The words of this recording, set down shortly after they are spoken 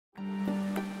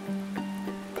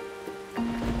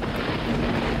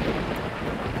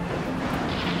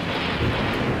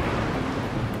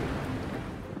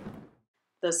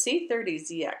The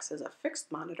C-30ZX is a fixed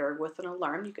monitor with an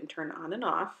alarm you can turn on and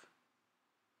off.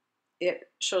 It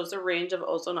shows a range of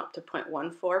ozone up to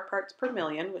 0.14 parts per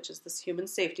million, which is this human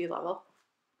safety level.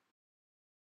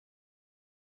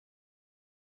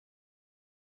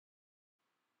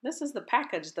 This is the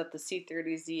package that the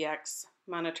C-30ZX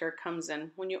monitor comes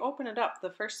in. When you open it up,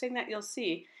 the first thing that you'll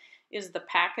see is the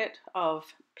packet of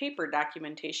paper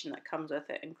documentation that comes with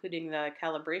it, including the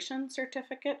calibration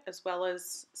certificate as well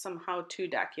as some how-to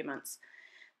documents.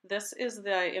 This is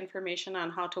the information on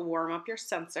how to warm up your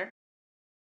sensor.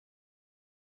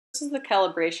 This is the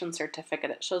calibration certificate.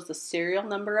 It shows the serial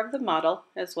number of the model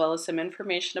as well as some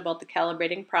information about the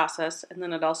calibrating process, and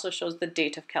then it also shows the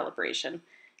date of calibration.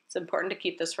 It's important to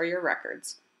keep this for your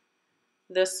records.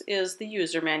 This is the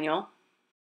user manual.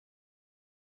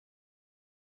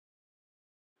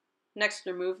 Next,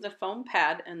 remove the foam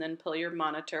pad and then pull your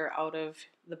monitor out of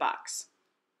the box.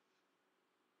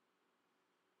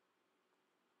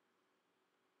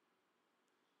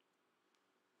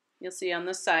 You'll see on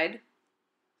this side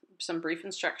some brief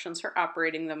instructions for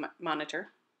operating the monitor.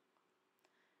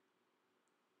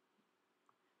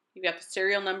 You've got the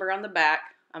serial number on the back,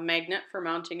 a magnet for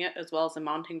mounting it, as well as a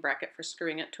mounting bracket for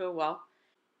screwing it to a wall.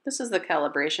 This is the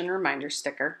calibration reminder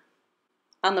sticker.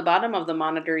 On the bottom of the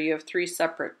monitor, you have 3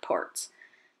 separate ports.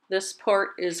 This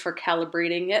port is for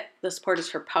calibrating it, this port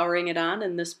is for powering it on,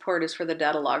 and this port is for the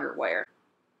data logger wire.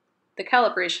 The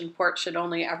calibration port should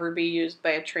only ever be used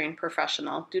by a trained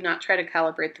professional. Do not try to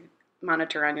calibrate the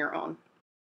monitor on your own.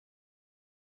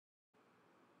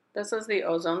 This is the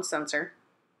ozone sensor.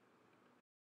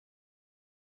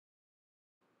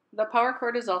 The power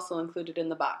cord is also included in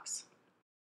the box.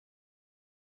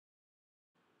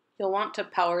 You'll want to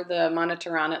power the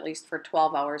monitor on at least for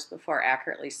 12 hours before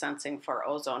accurately sensing for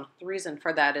ozone. The reason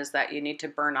for that is that you need to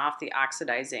burn off the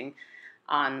oxidizing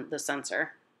on the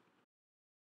sensor.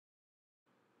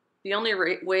 The only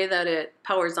way that it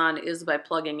powers on is by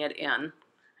plugging it in,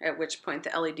 at which point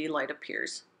the LED light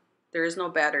appears. There is no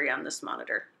battery on this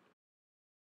monitor.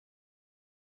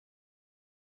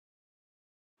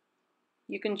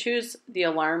 You can choose the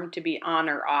alarm to be on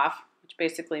or off, which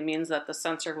basically means that the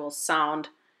sensor will sound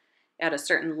at a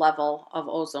certain level of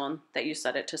ozone that you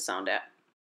set it to sound at.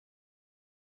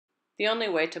 The only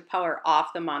way to power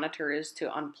off the monitor is to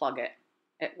unplug it,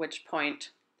 at which point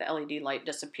the LED light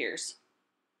disappears.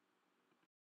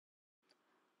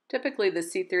 Typically, the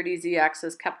C-30ZX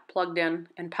is kept plugged in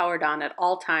and powered on at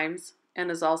all times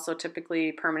and is also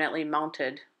typically permanently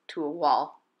mounted to a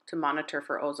wall to monitor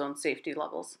for ozone safety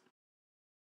levels.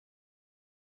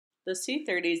 The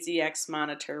C-30ZX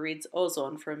monitor reads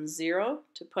ozone from 0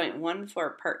 to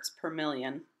 0.14 parts per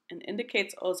million and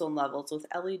indicates ozone levels with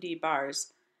LED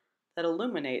bars that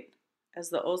illuminate as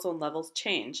the ozone levels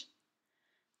change.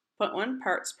 0.1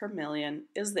 parts per million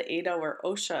is the 8-hour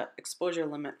OSHA exposure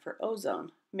limit for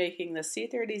ozone, making the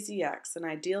C-30ZX an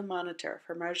ideal monitor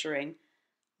for measuring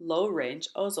low-range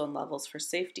ozone levels for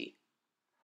safety.